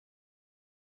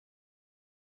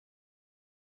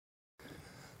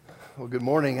Well, good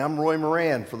morning. I'm Roy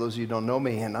Moran, for those of you who don't know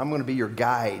me, and I'm going to be your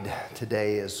guide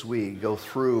today as we go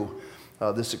through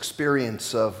this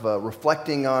experience of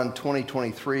reflecting on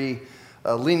 2023,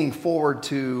 leaning forward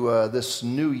to this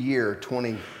new year,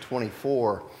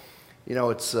 2024. You know,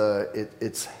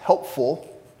 it's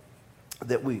helpful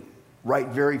that we write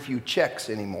very few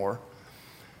checks anymore.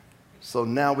 So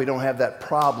now we don't have that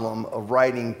problem of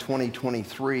writing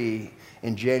 2023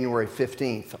 in January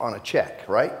 15th on a check,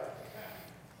 right?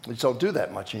 We just don't do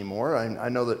that much anymore. I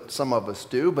know that some of us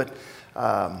do, but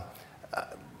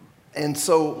and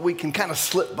so we can kind of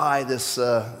slip by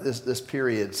this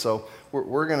period. So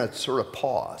we're going to sort of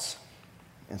pause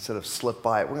instead of slip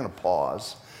by it. We're going to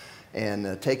pause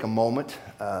and take a moment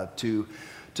to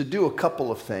do a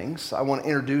couple of things. I want to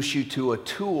introduce you to a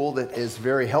tool that is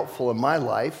very helpful in my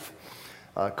life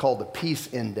called the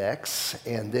Peace Index,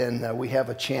 and then we have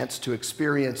a chance to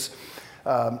experience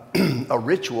a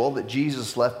ritual that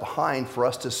Jesus left behind for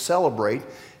us to celebrate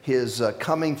his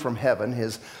coming from heaven,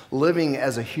 his living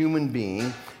as a human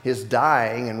being, his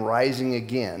dying and rising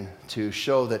again to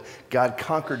show that God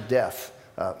conquered death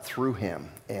through him.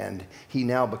 And he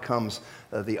now becomes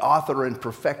the author and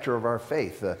perfecter of our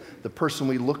faith, the person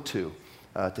we look to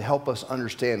help us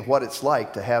understand what it's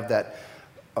like to have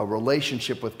a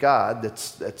relationship with God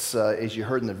that's as you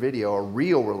heard in the video, a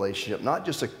real relationship, not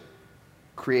just a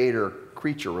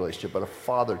creator-creature relationship, but a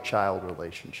father-child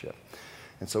relationship.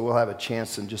 And so we'll have a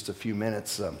chance in just a few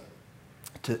minutes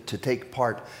to take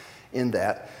part in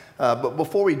that. But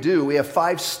before we do, we have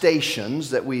 5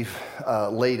 stations that we've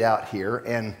laid out here.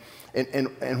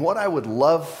 And what I would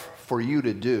love for you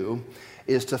to do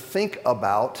is to think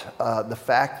about the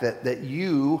fact that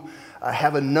you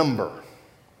have a number.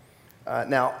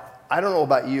 Now, I don't know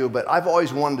about you, but I've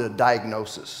always wanted a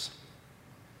diagnosis.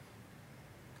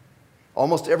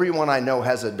 Almost everyone I know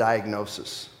has a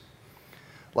diagnosis.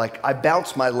 Like, I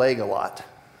bounce my leg a lot.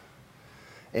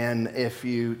 And if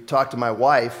you talk to my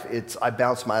wife, I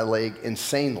bounce my leg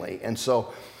insanely. And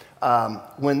so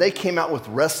when they came out with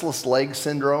restless leg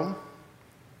syndrome,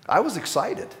 I was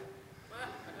excited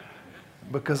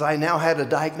because I now had a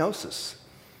diagnosis.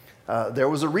 There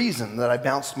was a reason that I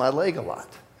bounced my leg a lot.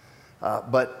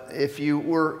 But if you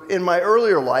were in my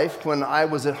earlier life, when I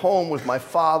was at home with my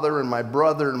father and my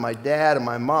brother and my dad and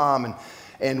my mom,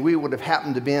 and we would have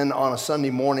happened to been on a Sunday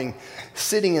morning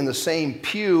sitting in the same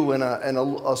pew in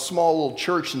a small little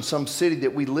church in some city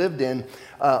that we lived in,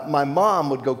 my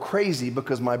mom would go crazy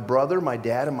because my brother, my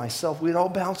dad, and myself, we'd all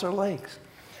bounce our legs.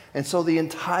 And so the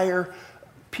entire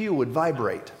pew would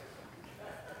vibrate.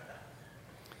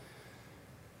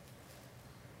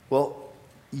 Well,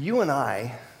 you and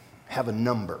I have a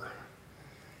number.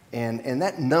 And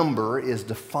that number is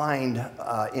defined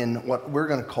in what we're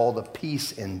going to call the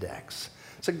Peace Index.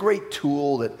 It's a great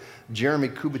tool that Jeremy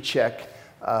Kubicek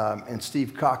and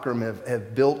Steve Cockram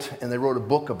have built, and they wrote a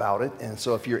book about it. And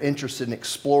so if you're interested in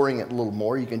exploring it a little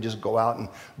more, you can just go out and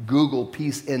Google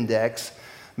Peace Index,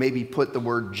 maybe put the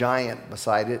word giant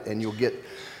beside it, and you'll get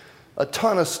a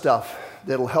ton of stuff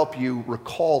that'll help you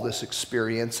recall this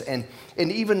experience and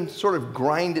even sort of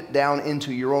grind it down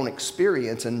into your own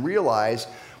experience and realize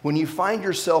when you find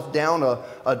yourself down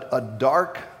a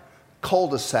dark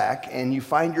cul-de-sac and you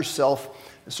find yourself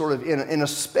sort of in a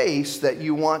space that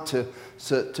you want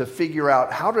to figure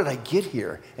out, how did I get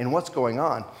here and what's going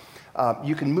on,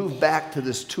 you can move back to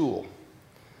this tool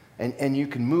and you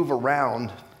can move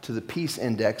around to the Peace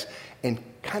Index and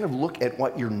kind of look at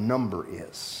what your number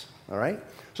is, all right?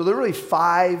 So there are really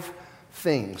 5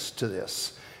 things to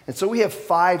this. And so we have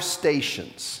 5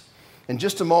 stations. In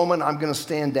just a moment, I'm going to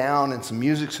stand down and some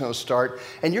music's going to start,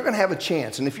 and you're going to have a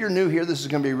chance. And if you're new here, this is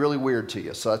going to be really weird to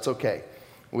you, so that's okay.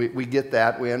 We get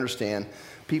that. We understand.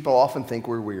 People often think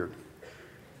we're weird.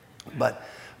 But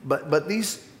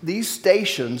these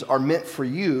stations are meant for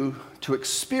you to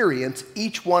experience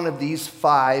each one of these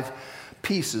 5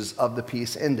 pieces of the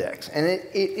Peace Index. And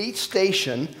at each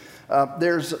station,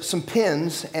 there's some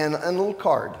pins and a little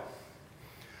card.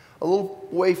 A little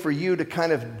way for you to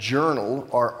kind of journal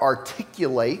or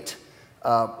articulate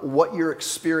what you're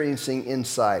experiencing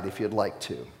inside if you'd like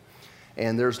to.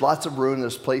 And there's lots of room.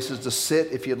 There's places to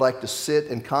sit if you'd like to sit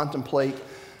and contemplate.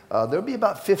 There'll be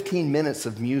about 15 minutes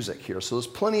of music here. So there's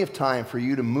plenty of time for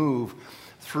you to move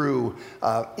through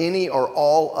any or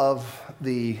all of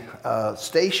the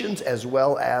stations as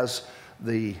well as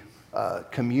the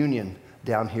communion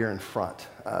down here in front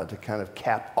to kind of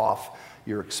cap off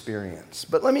your experience.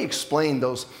 But let me explain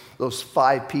those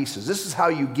 5 pieces. This is how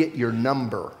you get your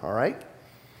number, all right?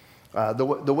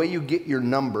 The way you get your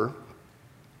number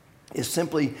is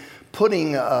simply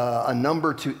putting a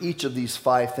number to each of these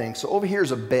 5 things. So over here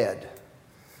is a bed.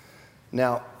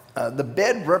 Now, the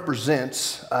bed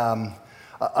represents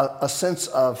a sense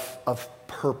of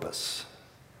purpose.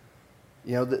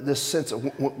 You know, this sense of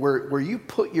where you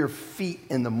put your feet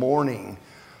in the morning,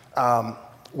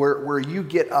 where you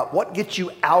get up, what gets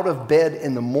you out of bed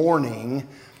in the morning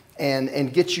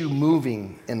and gets you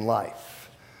moving in life.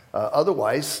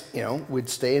 Otherwise, you know, we'd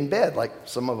stay in bed like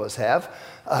some of us have,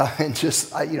 and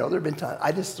just, you know, there have been times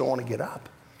I just don't want to get up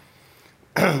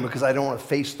because I don't want to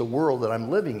face the world that I'm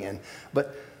living in.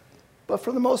 But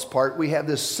for the most part, we have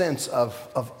this sense of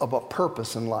a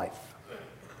purpose in life.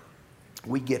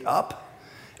 We get up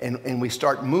and we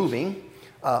start moving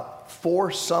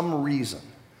for some reason.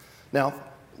 Now,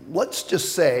 let's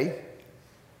just say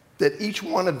that each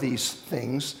one of these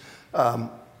things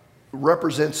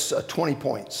represents 20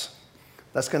 points.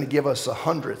 That's going to give us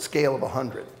 100, scale of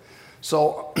 100.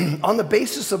 So on the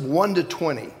basis of 1 to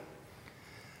 20,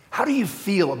 how do you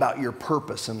feel about your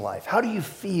purpose in life? How do you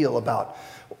feel about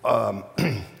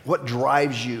what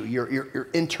drives you, your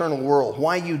internal world,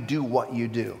 why you do what you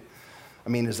do? I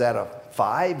mean, is that a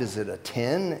 5? Is it a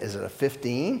 10? Is it a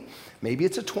 15? Maybe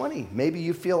it's a 20. Maybe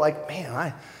you feel like,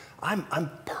 man,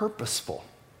 I'm purposeful.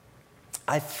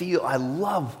 I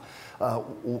love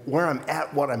where I'm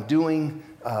at, what I'm doing,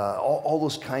 all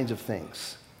those kinds of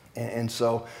things. And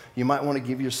so you might want to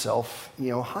give yourself, you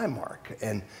know, a high mark.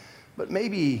 But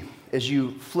maybe as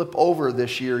you flip over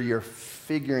this year, you're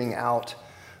figuring out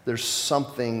there's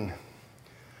something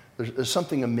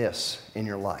amiss in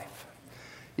your life.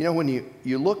 You know, when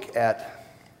you look at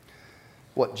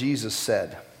what Jesus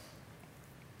said,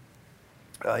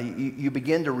 you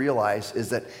begin to realize is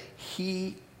that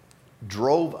he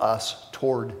drove us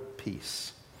toward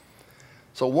peace.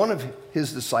 So one of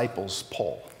his disciples,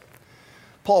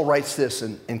 Paul writes this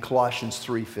in Colossians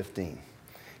 3:15.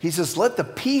 He says, "Let the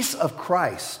peace of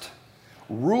Christ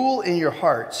rule in your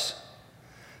hearts,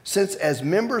 since as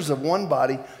members of one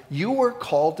body, you were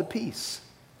called to peace."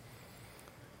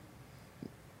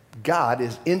 God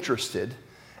is interested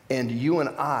in you and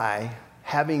I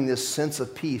having this sense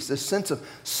of peace, this sense of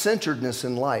centeredness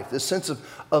in life, this sense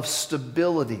of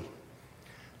stability,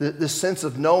 this sense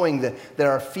of knowing that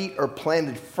our feet are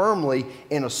planted firmly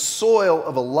in a soil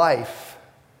of a life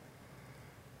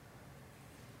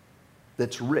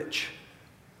that's rich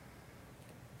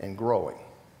and growing.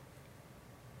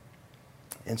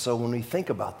 And so when we think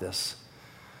about this,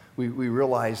 we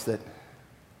realize that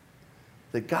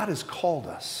God has called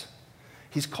us.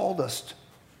 He's called us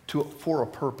for a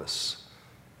purpose.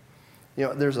 You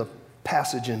know, there's a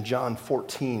passage in John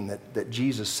 14 that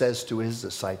Jesus says to his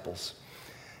disciples.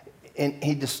 And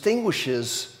he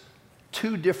distinguishes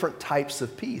two different types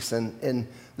of peace. And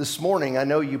this morning, I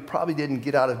know you probably didn't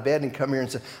get out of bed and come here and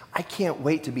say, I can't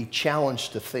wait to be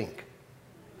challenged to think.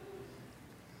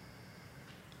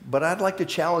 But I'd like to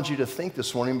challenge you to think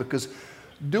this morning, because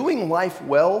doing life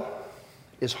well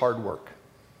is hard work.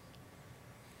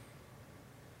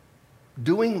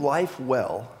 Doing life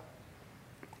well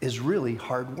is really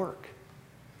hard work.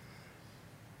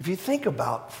 If you think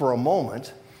about for a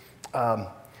moment,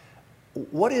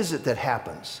 what is it that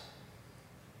happens?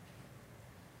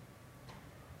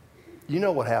 You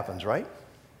know what happens, right?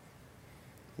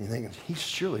 You're thinking, he's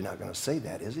surely not going to say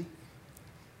that, is he?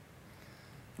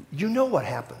 You know what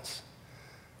happens.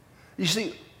 You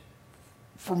see,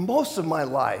 for most of my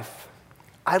life,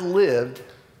 I lived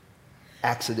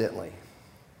accidentally.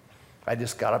 I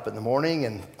just got up in the morning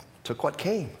and took what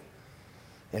came.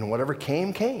 And whatever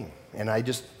came, came. And I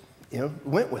just,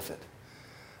 went with it.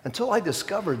 Until I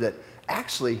discovered that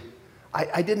actually,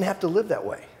 I didn't have to live that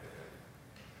way.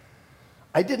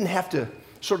 I didn't have to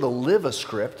sort of live a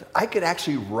script. I could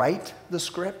actually write the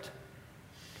script.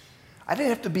 I didn't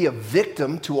have to be a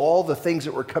victim to all the things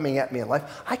that were coming at me in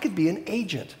life. I could be an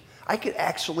agent. I could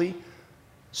actually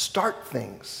start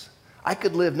things. I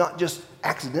could live not just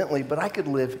accidentally, but I could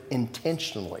live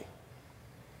intentionally.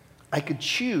 I could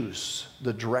choose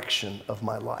the direction of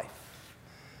my life.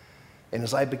 And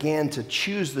as I began to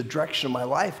choose the direction of my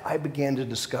life, I began to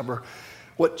discover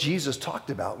what Jesus talked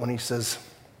about when he says,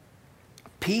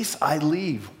 peace I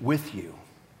leave with you.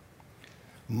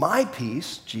 My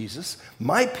peace, Jesus,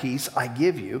 my peace I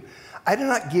give you. I do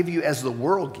not give you as the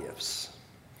world gives.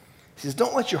 He says,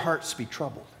 don't let your hearts be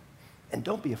troubled, and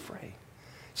don't be afraid.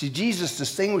 See, Jesus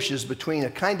distinguishes between a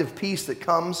kind of peace that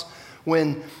comes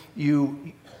when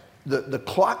the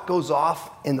clock goes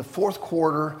off in the fourth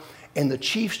quarter and the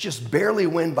Chiefs just barely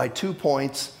win by 2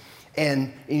 points,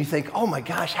 and you think, oh my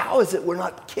gosh, how is it we're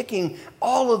not kicking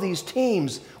all of these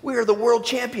teams? We are the world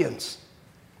champions.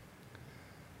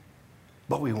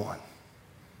 But we won.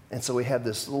 And so we have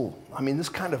this this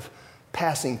kind of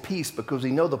passing peace because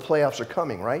we know the playoffs are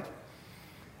coming, right?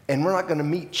 And we're not going to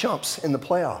meet chumps in the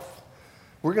playoff.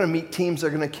 We're going to meet teams that are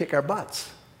going to kick our butts.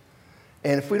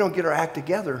 And if we don't get our act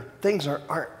together, things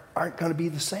aren't going to be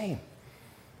the same.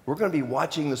 We're going to be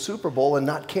watching the Super Bowl and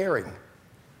not caring.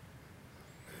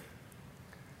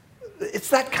 It's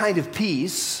that kind of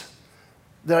peace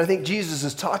that I think Jesus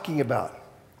is talking about.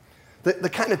 The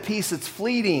kind of peace that's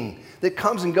fleeting, that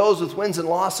comes and goes with wins and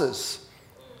losses,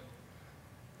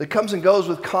 that comes and goes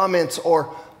with comments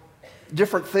or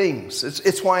different things.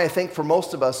 It's why I think for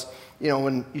most of us,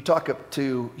 when you talk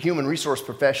to human resource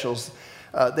professionals,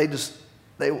 they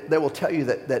will tell you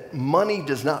that money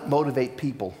does not motivate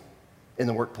people in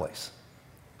the workplace.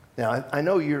 Now, I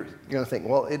know you're going to think,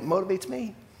 well, it motivates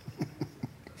me.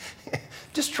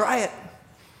 Just try it.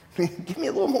 Give me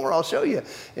a little more, I'll show you.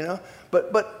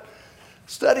 But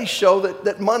studies show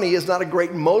that money is not a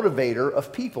great motivator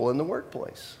of people in the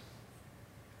workplace.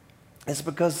 It's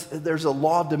because there's a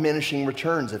law of diminishing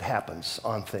returns that happens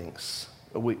on things.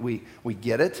 We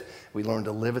get it. We learn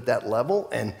to live at that level,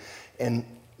 and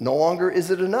no longer is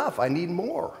it enough. I need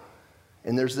more.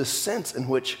 And there's this sense in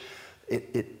which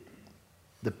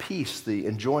the peace, the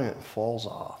enjoyment falls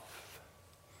off.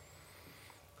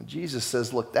 Jesus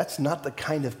says, look, that's not the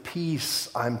kind of peace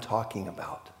I'm talking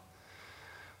about.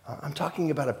 I'm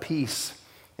talking about a peace.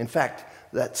 In fact,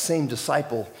 that same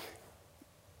disciple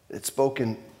that spoke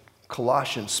in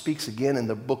Colossians speaks again in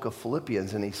the book of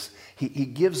Philippians, and he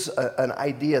gives an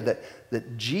idea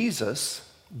that Jesus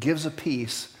gives a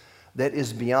peace that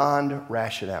is beyond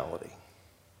rationality.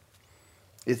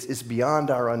 It's beyond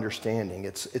our understanding.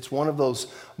 It's one of those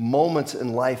moments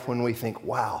in life when we think,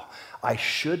 wow, I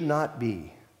should not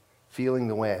be feeling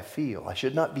the way I feel. I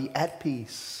should not be at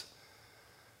peace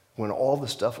when all the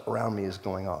stuff around me is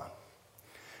going on.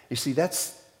 You see,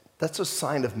 that's a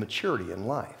sign of maturity in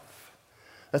life.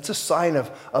 That's a sign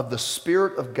of the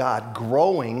Spirit of God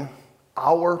growing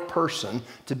our person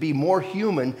to be more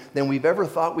human than we've ever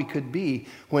thought we could be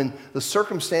when the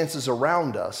circumstances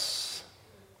around us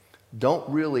don't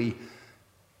really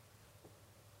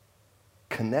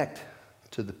connect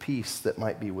to the peace that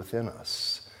might be within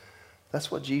us.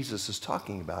 That's what Jesus is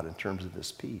talking about in terms of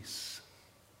this peace.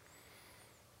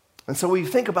 And so when you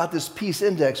think about this peace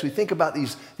index, we think about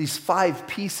these 5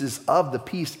 pieces of the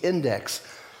peace index.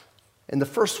 And the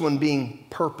first one being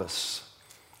purpose.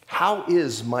 How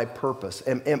is my purpose?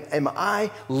 Am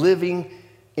I living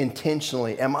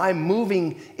intentionally? Am I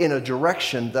moving in a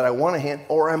direction that I want to hand,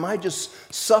 or am I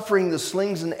just suffering the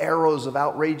slings and arrows of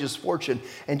outrageous fortune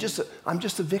and I'm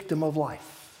just a victim of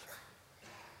life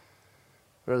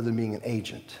rather than being an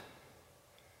agent?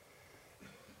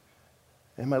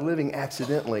 Am I living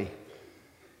accidentally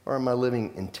or am I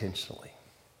living intentionally?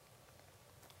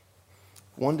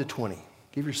 1 to 20.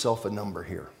 Give yourself a number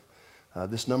here.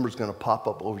 This number is going to pop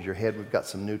up over your head. We've got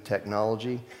some new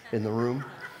technology in the room,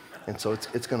 and so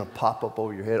it's going to pop up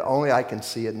over your head. Only I can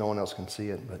see it. No one else can see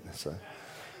it.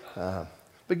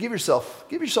 But give yourself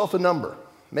a number.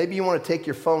 Maybe you want to take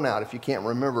your phone out if you can't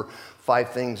remember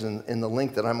 5 things in the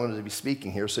link that I'm going to be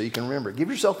speaking here, so you can remember. Give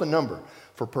yourself a number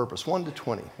for purpose. 1 to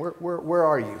 20. Where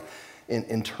are you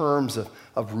in terms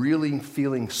of really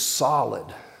feeling solid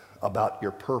about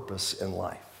your purpose in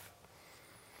life?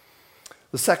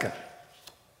 The second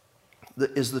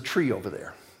is the tree over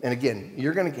there. And again,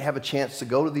 you're going to have a chance to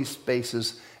go to these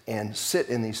spaces and sit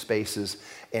in these spaces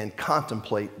and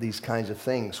contemplate these kinds of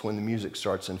things when the music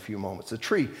starts in a few moments. The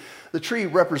tree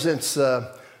represents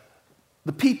the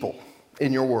people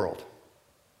in your world.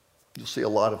 You'll see a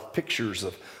lot of pictures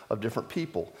of different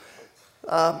people.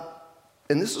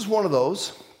 And this is one of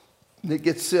those that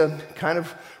gets kind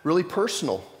of really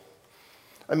personal.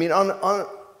 I mean, on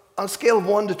a scale of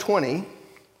 1 to 20,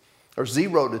 or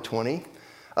 0 to 20,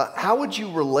 how would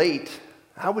you relate,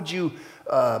 how would you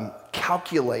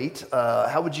calculate,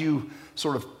 how would you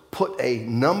sort of put a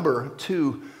number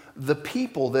to the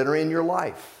people that are in your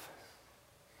life?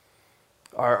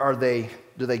 Do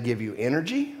they give you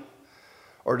energy,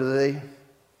 or do they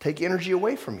take energy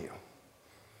away from you?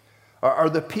 Are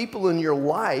the people in your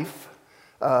life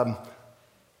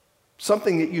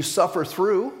something that you suffer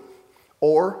through,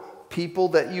 or people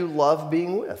that you love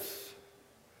being with?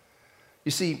 You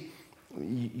see,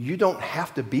 you don't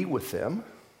have to be with them.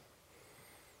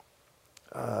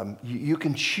 You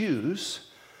can choose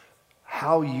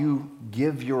how you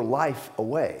give your life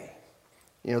away.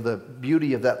 You know, the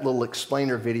beauty of that little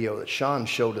explainer video that Sean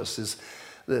showed us is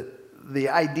the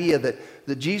idea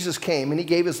that Jesus came and he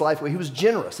gave his life away. He was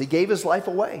generous. He gave his life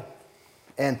away.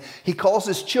 And he calls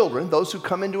his children, those who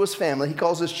come into his family, he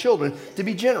calls his children to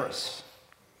be generous,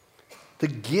 to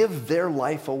give their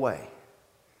life away.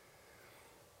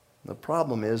 The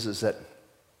problem is that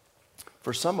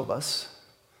For some of us,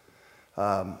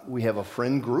 we have a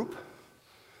friend group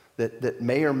that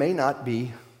may or may not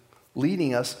be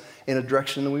leading us in a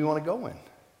direction that we want to go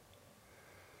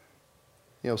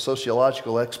in.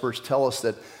 Sociological experts tell us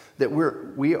that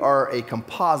we are a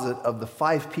composite of the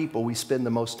 5 people we spend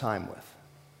the most time with.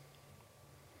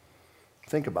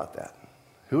 Think about that.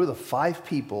 Who are the 5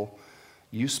 people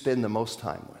you spend the most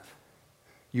time with?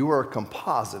 You are a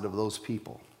composite of those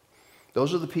people.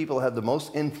 Those are the people that have the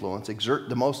most influence, exert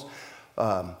the most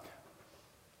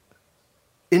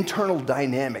internal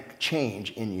dynamic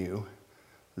change in you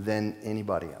than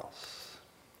anybody else.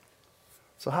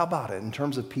 So how about it in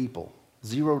terms of people,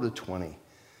 0 to 20?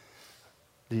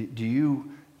 Do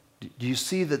you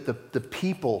see that the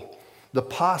people, the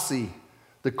posse,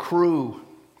 the crew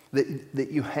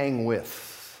that you hang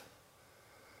with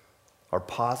are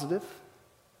positive,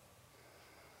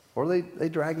 or are they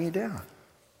dragging you down?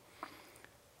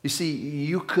 You see,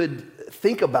 you could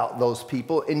think about those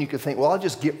people and you could think, well, I'll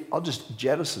just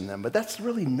jettison them. But that's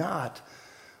really not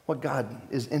what God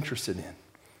is interested in.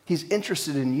 He's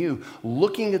interested in you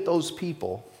looking at those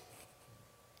people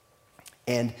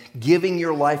and giving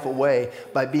your life away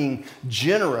by being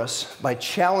generous, by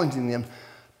challenging them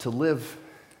to live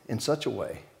in such a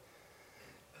way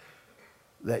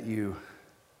that you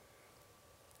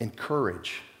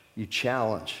encourage, you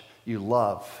challenge, you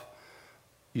love,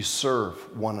 you serve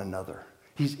one another.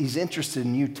 He's interested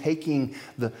in you taking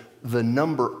the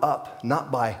number up, not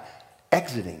by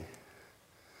exiting,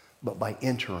 but by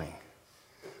entering,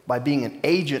 by being an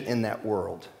agent in that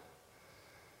world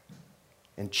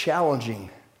and challenging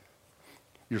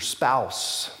your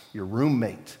spouse, your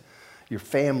roommate, your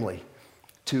family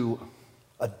to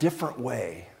a different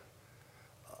way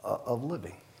of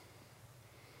living.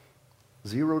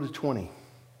 0 to 20.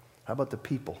 How about the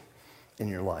people in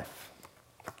your life?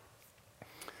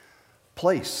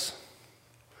 Place.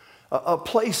 A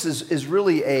place is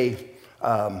really a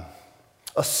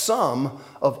sum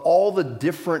of all the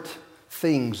different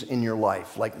things in your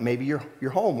life, like maybe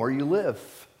your home, where you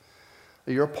live,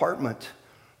 your apartment.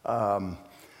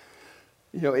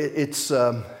 It's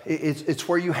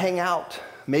where you hang out.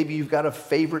 Maybe you've got a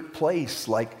favorite place,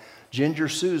 like Ginger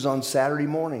Sue's on Saturday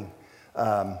morning.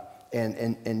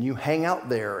 And you hang out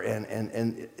there,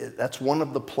 and that's one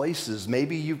of the places.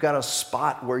 Maybe you've got a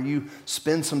spot where you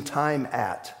spend some time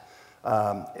at.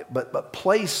 But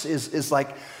place is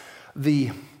like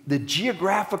the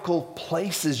geographical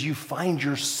places you find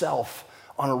yourself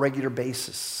on a regular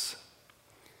basis.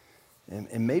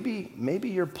 And maybe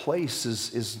your place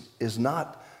is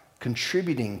not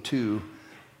contributing to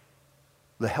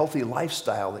the healthy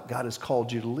lifestyle that God has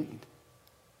called you to lead.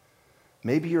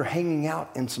 Maybe you're hanging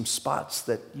out in some spots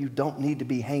that you don't need to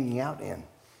be hanging out in.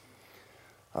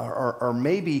 Or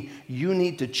maybe you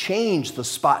need to change the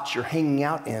spots you're hanging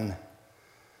out in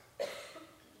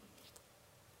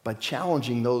by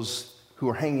challenging those who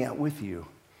are hanging out with you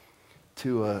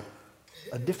to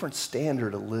a different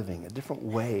standard of living, a different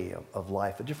way of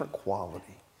life, a different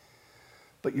quality.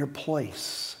 But your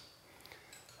place,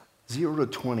 0 to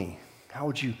 20, how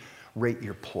would you rate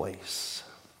your place?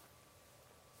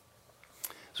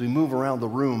 As we move around the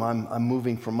room, I'm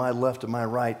moving from my left to my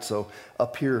right. So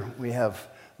up here we have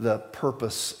the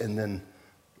purpose, and then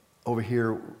over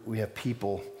here we have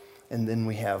people, and then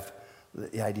we have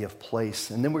the idea of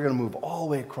place. And then we're going to move all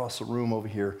the way across the room over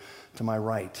here to my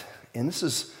right. And this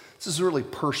is really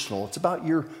personal. It's about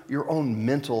your own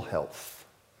mental health,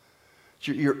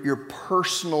 your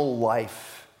personal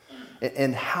life,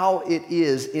 and how it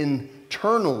is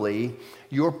internally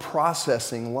you're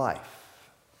processing life.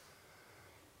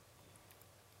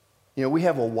 We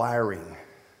have a wiring.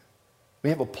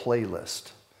 We have a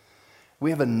playlist.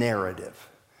 We have a narrative.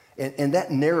 And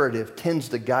that narrative tends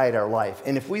to guide our life.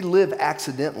 And if we live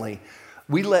accidentally,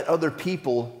 we let other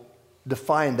people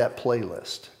define that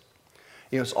playlist.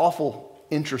 It's awful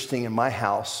interesting in my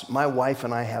house. My wife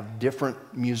and I have different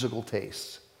musical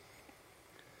tastes.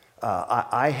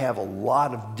 I have a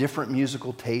lot of different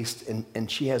musical tastes,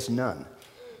 and she has none.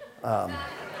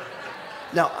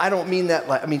 Now, I don't mean that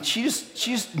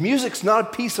she's music's not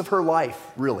a piece of her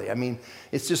life, really.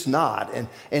 It's just not.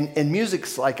 And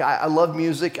music's like, I love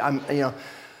music. I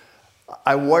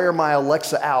wire my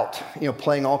Alexa out,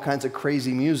 playing all kinds of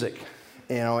crazy music,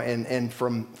 and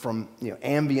from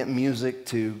ambient music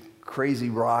to crazy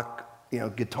rock,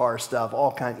 guitar stuff,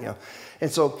 all kinds, And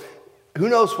so who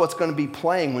knows what's going to be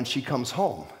playing when she comes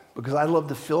home, because I love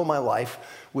to fill my life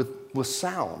with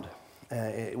sound.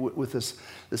 With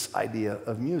this idea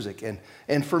of music.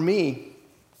 And for me,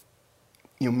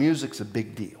 music's a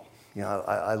big deal.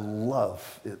 I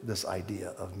love this idea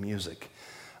of music.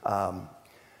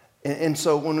 And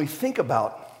so when we think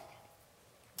about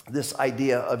this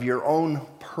idea of your own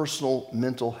personal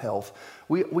mental health,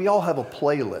 we all have a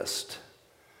playlist.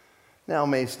 Now,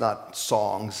 maybe it's not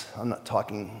songs. I'm not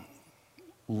talking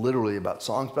literally about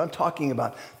songs, but I'm talking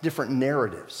about different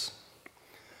narratives.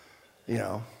 You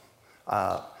know,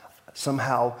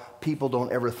 somehow people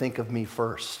don't ever think of me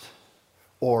first,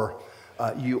 or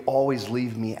you always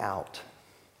leave me out,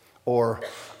 or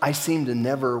I seem to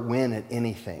never win at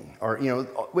anything, or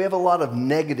we have a lot of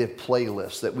negative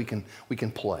playlists that we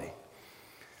can play.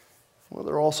 Well,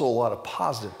 there are also a lot of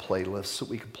positive playlists that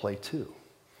we can play too.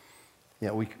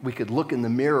 We could look in the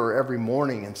mirror every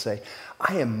morning and say,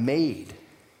 I am made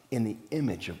in the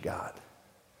image of God.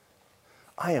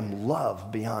 I am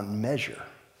loved beyond measure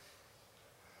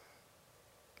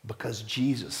because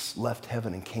Jesus left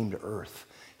heaven and came to earth.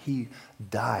 He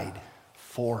died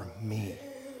for me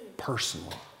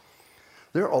personally.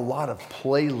 There are a lot of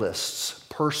playlists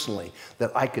personally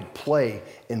that I could play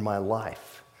in my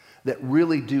life that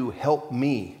really do help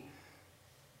me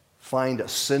find a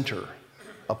center,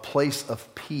 a place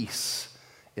of peace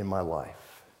in my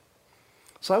life.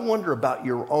 So I wonder about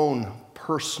your own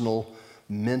personal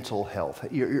mental health.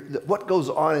 What goes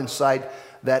on inside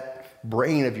that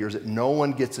brain of yours that no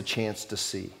one gets a chance to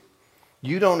see?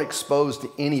 You don't expose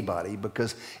to anybody,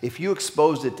 because if you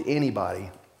exposed it to anybody,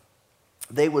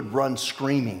 they would run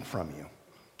screaming from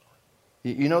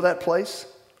you. You know that place?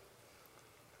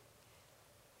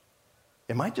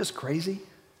 Am I just crazy?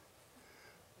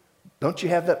 Don't you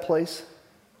have that place?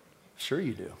 Sure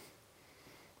you do.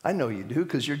 I know you do,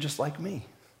 because you're just like me.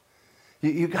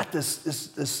 You got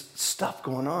this stuff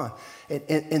going on.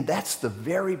 And that's the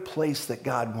very place that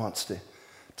God wants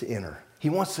to enter. He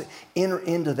wants to enter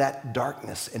into that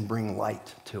darkness and bring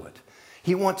light to it.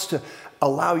 He wants to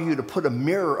allow you to put a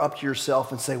mirror up to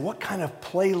yourself and say, what kind of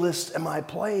playlist am I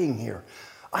playing here?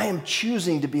 I am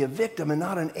choosing to be a victim and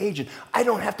not an agent. I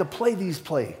don't have to play these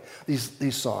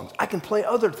songs. I can play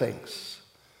other things,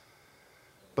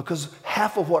 because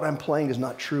half of what I'm playing is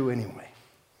not true anyway.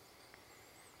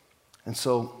 And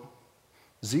so,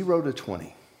 0 to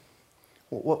 20.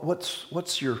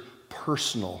 What's your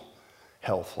personal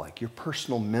health like? Your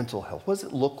personal mental health? What does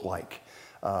it look like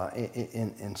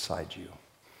inside you?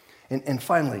 And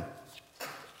finally,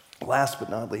 last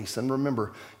but not least, and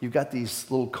remember, you've got these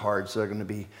little cards that are going to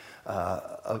be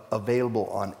available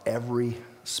on every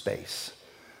space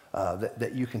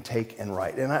that you can take and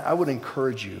write. And I would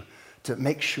encourage you to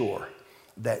make sure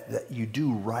that you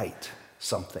do write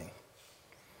something.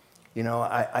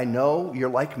 I know you're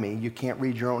like me. You can't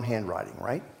read your own handwriting,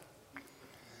 right?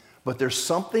 But there's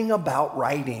something about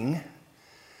writing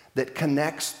that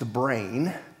connects the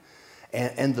brain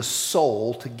and the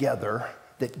soul together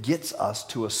that gets us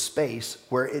to a space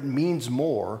where it means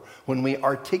more when we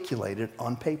articulate it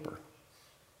on paper.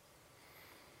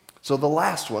 So the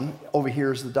last one over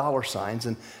here is the dollar signs,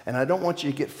 and I don't want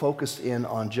you to get focused in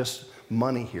on just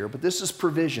money here, but this is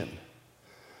provision.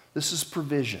 This is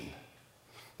provision.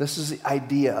 This is the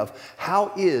idea of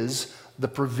how is the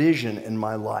provision in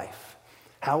my life?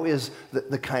 How is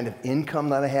the kind of income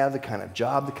that I have, the kind of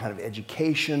job, the kind of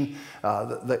education,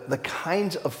 the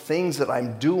kinds of things that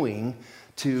I'm doing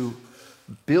to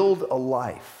build a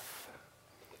life?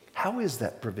 How is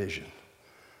that provision?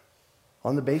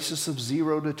 On the basis of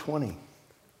 0 to 20.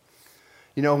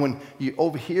 When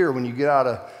you get out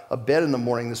of bed in the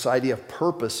morning, this idea of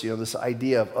purpose, this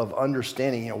idea of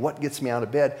understanding, what gets me out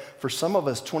of bed. For some of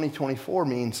us, 2024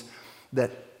 means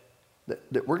that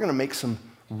we're going to make some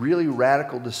really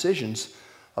radical decisions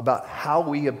about how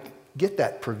we get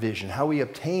that provision, how we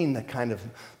obtain the kind of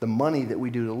the money that we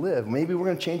do to live. Maybe we're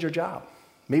going to change our job.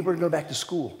 Maybe we're going to go back to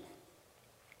school.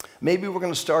 Maybe we're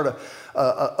going to start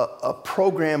a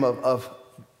program of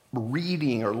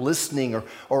reading or listening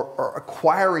or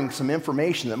acquiring some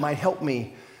information that might help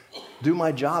me do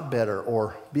my job better,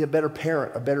 or be a better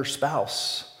parent, a better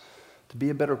spouse, to be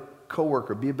a better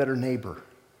coworker, be a better neighbor,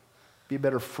 be a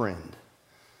better friend.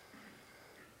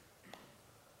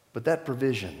 But that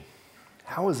provision,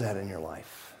 how is that in your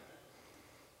life?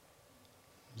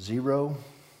 0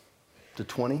 to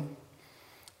 20?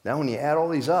 Now when you add all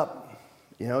these up,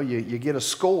 you get a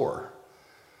score.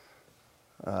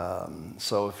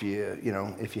 So if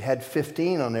you had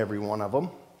 15 on every one of them,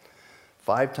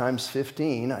 5 times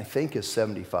 15, I think, is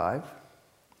 75. Is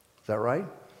that right?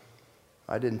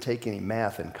 I didn't take any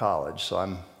math in college, so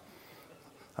I'm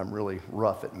really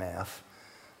rough at math.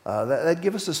 That'd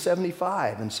give us a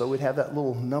 75, and so we'd have that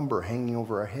little number hanging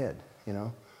over our head,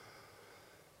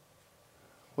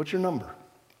 What's your number?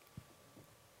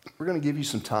 We're going to give you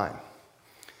some time.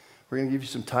 We're going to give you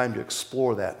some time to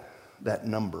explore that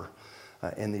number.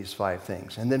 in these 5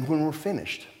 things. And then when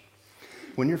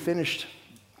you're finished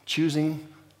choosing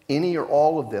any or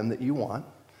all of them that you want,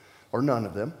 or none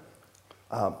of them,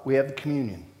 we have the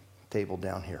communion table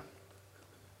down here.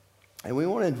 And we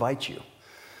want to invite you.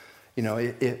 You know,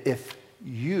 if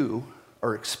you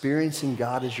are experiencing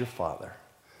God as your Father,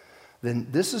 then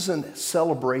this is a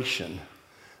celebration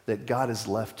that God has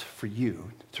left for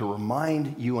you to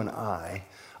remind you and I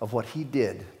of what he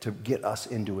did to get us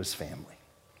into his family.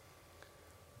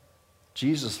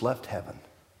 Jesus left heaven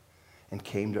and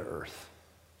came to earth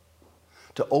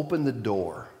to open the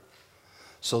door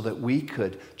so that we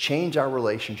could change our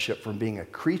relationship from being a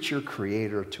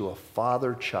creature-creator to a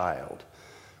father-child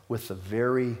with the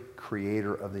very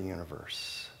creator of the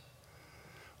universe.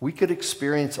 We could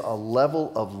experience a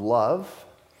level of love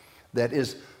that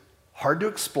is hard to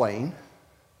explain,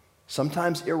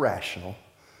 sometimes irrational,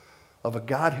 of a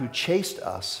God who chased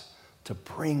us to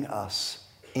bring us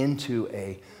into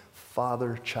a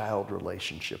father-child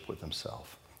relationship with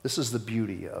himself. This is the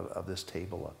beauty of this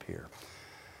table up here.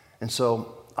 And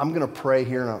so I'm going to pray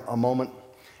here in a moment,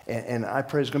 and I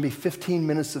pray there's going to be 15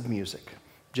 minutes of music,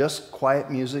 just quiet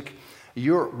music.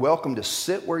 You're welcome to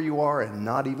sit where you are and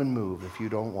not even move if you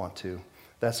don't want to.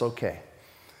 That's okay.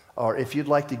 Or if you'd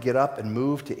like to get up and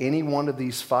move to any one of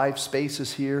these 5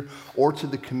 spaces here or to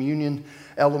the communion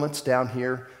elements down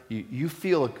here, you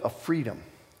feel a freedom.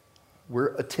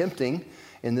 We're attempting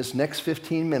in this next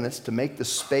 15 minutes to make the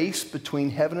space between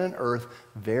heaven and earth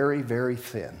very, very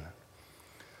thin.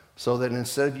 So that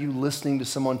instead of you listening to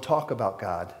someone talk about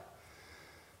God,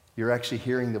 you're actually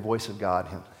hearing the voice of God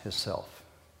himself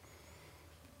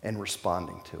and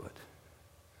responding to it.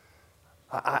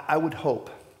 I would hope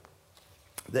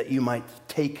that you might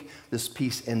take this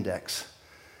peace index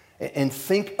and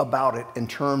think about it in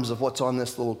terms of what's on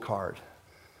this little card.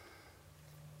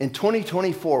 In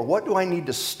 2024, what do I need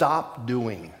to stop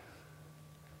doing?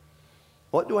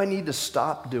 What do I need to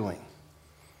stop doing?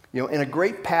 You know, in a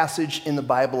great passage in the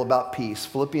Bible about peace,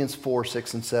 Philippians 4,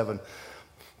 6, and 7,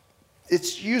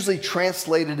 it's usually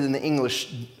translated in the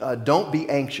English, don't be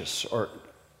anxious, or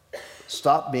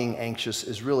stop being anxious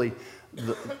is really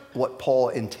what Paul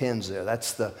intends there.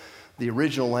 That's the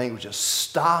original language, is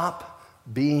stop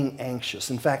being anxious.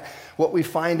 In fact, what we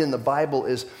find in the Bible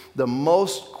is the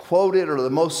most quoted or the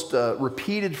most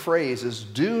repeated phrase is,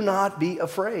 do not be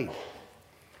afraid.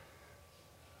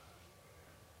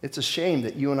 It's a shame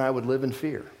that you and I would live in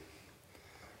fear.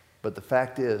 But the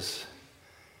fact is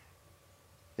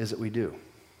that we do.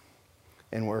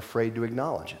 And we're afraid to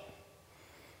acknowledge it.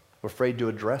 We're afraid to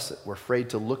address it. We're afraid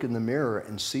to look in the mirror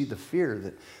and see the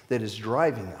fear that is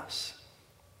driving us.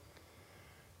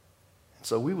 And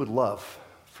so we would love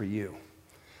for you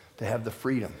to have the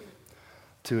freedom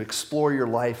to explore your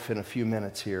life in a few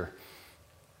minutes here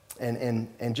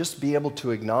and just be able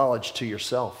to acknowledge to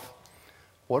yourself,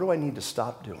 what do I need to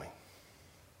stop doing?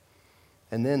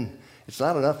 And then it's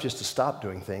not enough just to stop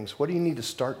doing things. What do you need to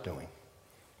start doing?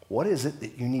 What is it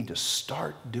that you need to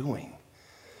start doing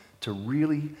to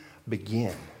really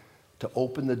begin to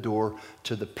open the door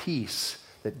to the peace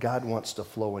that God wants to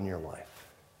flow in your life?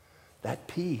 That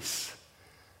peace,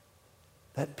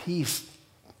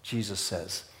 Jesus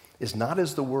says, is not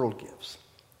as the world gives.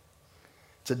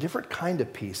 It's a different kind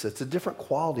of peace. It's a different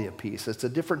quality of peace. It's a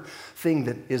different thing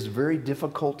that is very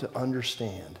difficult to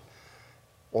understand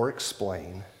or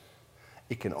explain.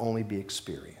 It can only be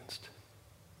experienced.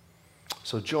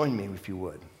 So join me, if you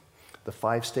would, the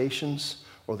 5 stations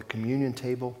or the communion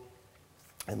table,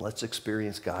 and let's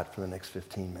experience God for the next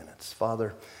 15 minutes.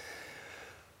 Father,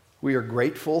 we are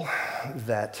grateful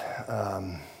that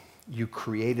you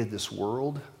created this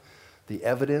world. The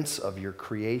evidence of your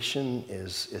creation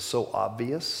is so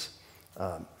obvious.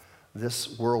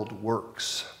 This world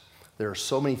works. There are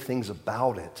so many things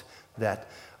about it that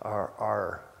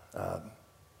are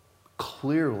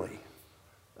clearly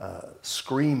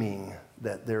screaming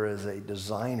that there is a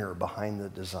designer behind the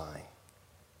design.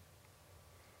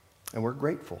 And we're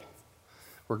grateful.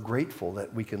 We're grateful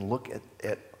that we can look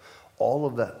at all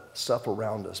of that stuff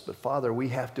around us. But Father, we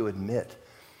have to admit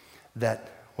that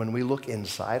when we look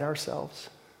inside ourselves,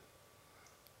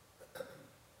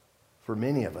 for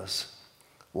many of us,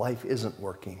 life isn't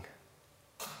working.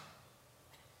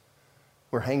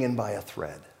 We're hanging by a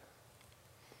thread.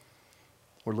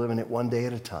 We're living it one day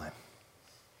at a time,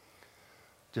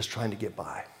 just trying to get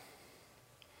by.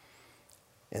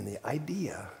 And the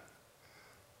idea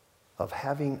of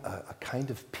having a kind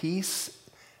of peace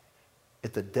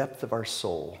at the depth of our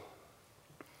soul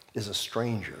is a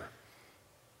stranger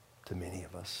to many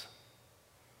of us.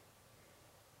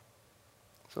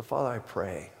 So Father, I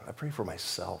pray for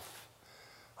myself.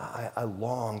 I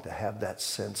long to have that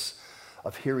sense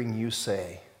of hearing you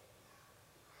say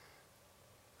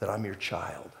that I'm your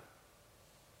child,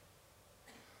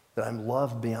 that I'm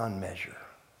loved beyond measure,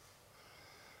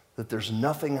 that there's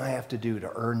nothing I have to do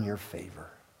to earn your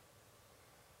favor,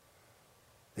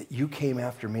 that you came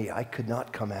after me. I could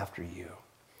not come after you.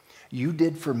 You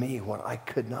did for me what I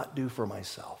could not do for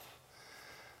myself.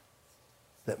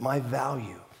 That my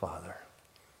value, Father,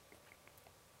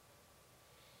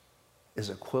 is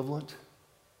equivalent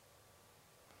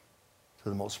to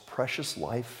the most precious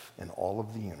life in all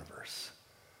of the universe.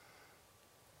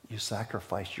 You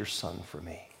sacrificed your son for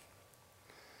me.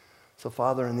 So,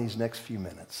 Father, in these next few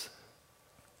minutes,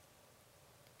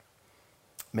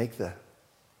 make the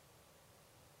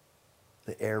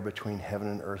air between heaven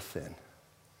and earth thin.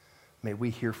 May we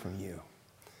hear from you.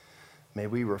 May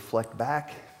we reflect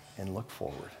back and look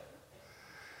forward.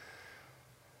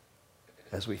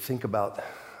 As we think about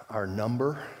our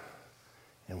number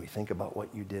and we think about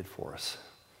what you did for us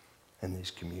in these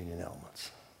communion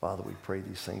elements. Father, we pray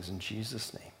these things in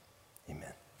Jesus' name.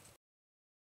 Amen.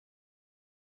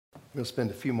 We'll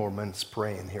spend a few more minutes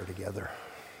praying here together.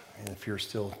 And if you're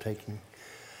still taking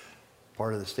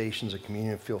part of the stations of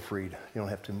communion, feel free. You don't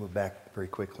have to move back very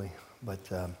quickly. But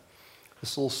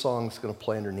this little song is going to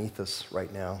play underneath us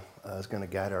right now. Is going to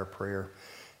guide our prayer.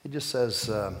 It just says,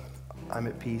 I'm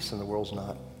at peace and the world's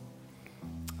not.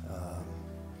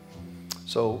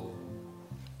 So,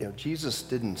 Jesus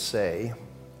didn't say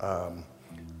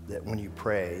that when you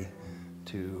pray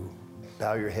to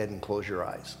bow your head and close your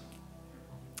eyes.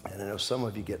 And I know some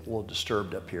of you get a little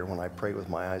disturbed up here when I pray with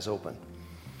my eyes open.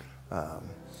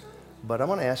 But I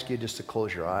want to ask you just to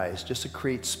close your eyes, just to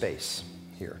create space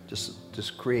here.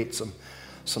 Just create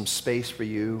some space for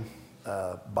you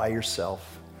by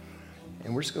yourself.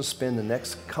 And we're just going to spend the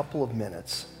next couple of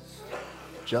minutes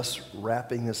just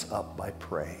wrapping this up by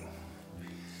praying.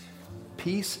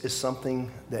 Peace is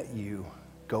something that you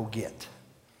go get.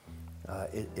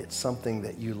 It's something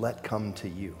that you let come to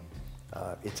you.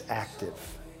 It's active.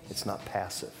 It's not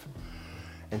passive.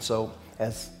 And so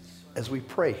as we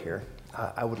pray here,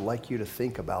 I would like you to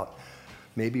think about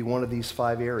maybe one of these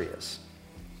 5 areas.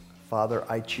 Father,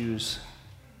 I choose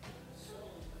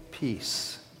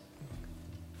peace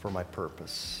for my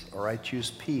purpose, or I choose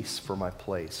peace for my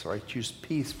place, or I choose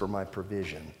peace for my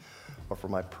provision, or for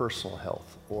my personal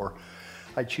health, or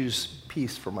I choose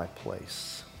peace for my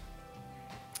place.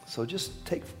 So just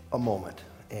take a moment,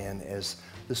 and as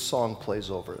this song plays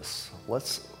over us,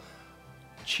 let's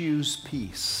choose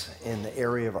peace in the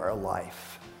area of our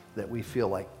life that we feel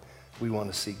like we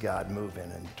want to see God move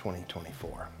in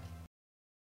 2024.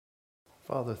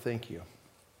 Father, thank you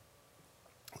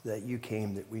that you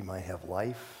came that we might have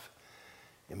life,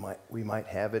 and we might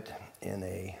have it in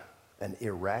an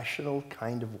irrational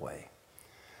kind of way,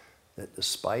 that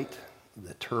despite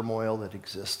the turmoil that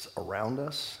exists around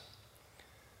us,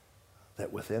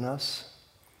 that within us,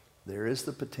 there is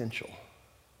the potential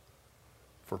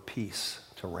for peace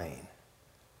to reign.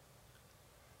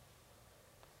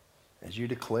 As you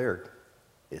declared,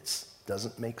 it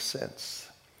doesn't make sense,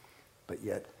 but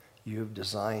yet you have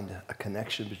designed a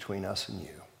connection between us and you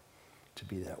to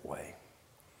be that way.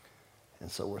 And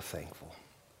so we're thankful.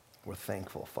 We're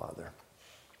thankful, Father,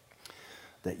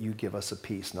 that you give us a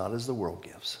peace, not as the world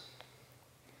gives,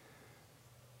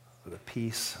 but a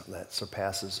peace that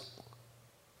surpasses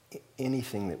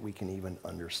anything that we can even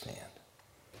understand.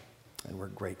 And we're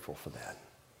grateful for that.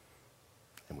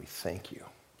 And we thank you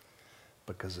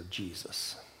because of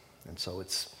Jesus. And so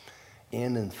it's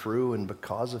in and through and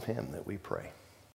because of him that we pray.